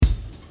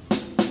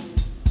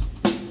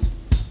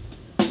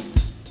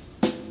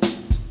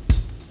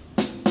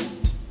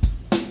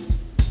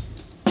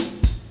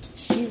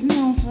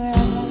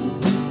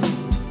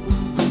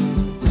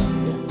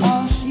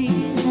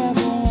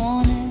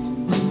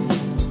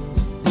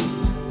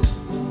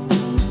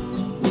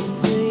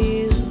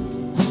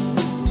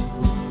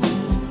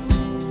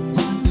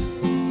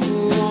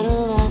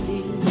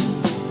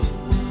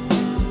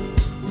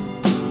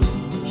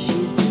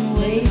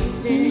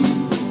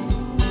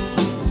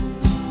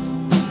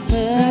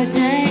Her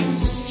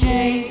days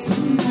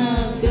chasing a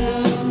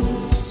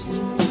ghost,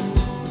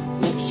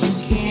 but she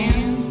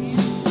can't,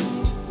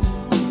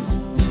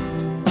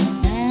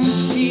 and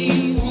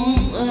she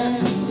won't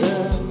let go.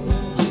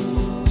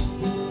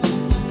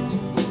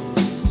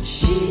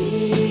 She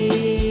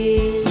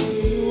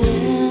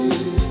will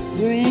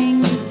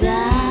bring you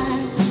back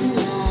to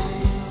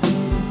life,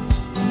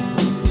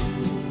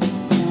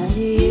 and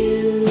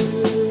you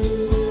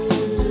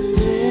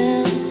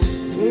will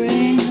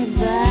bring her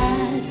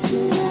back to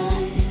life.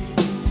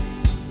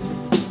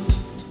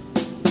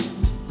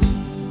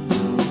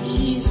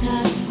 She's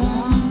had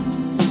fun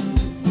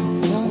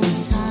from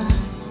time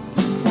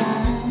to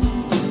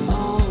time,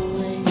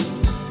 always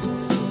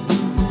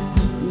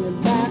in the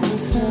back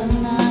of her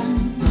mind.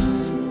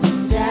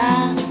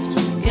 Stacked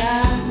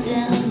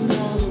goddamn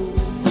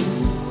roads,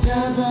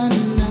 stubborn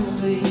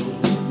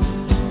memories.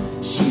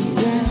 She's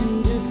been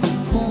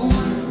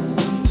disappointed,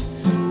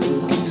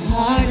 broken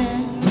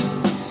hearted,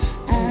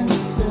 and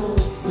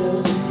so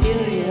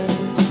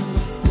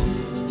furious.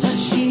 But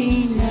she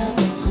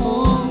never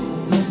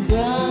holds a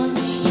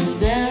grudge to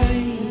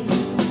bury.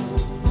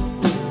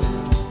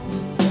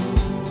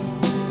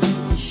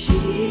 She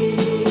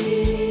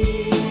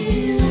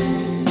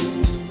will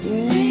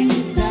bring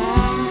it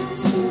back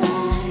to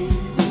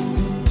life,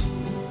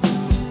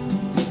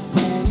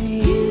 and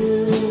you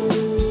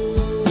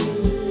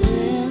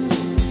will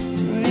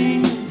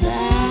bring it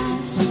back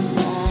to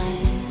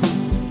life.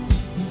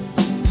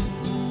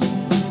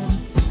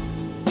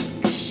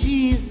 'Cause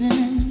she's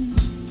been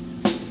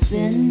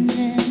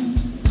spending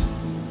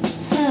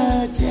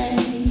her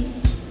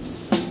days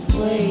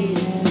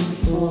waiting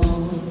for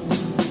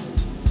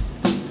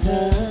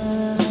her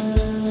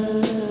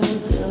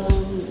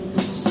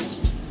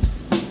ghost.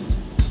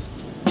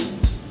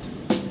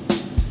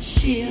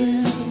 She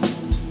will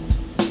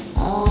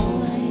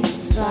always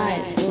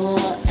fight for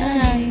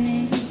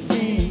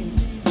anything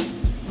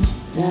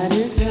that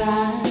is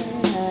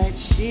right.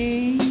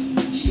 She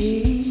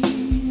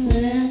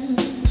will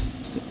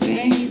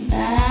bring you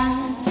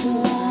back to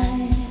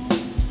life,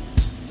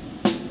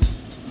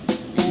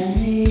 and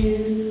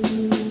you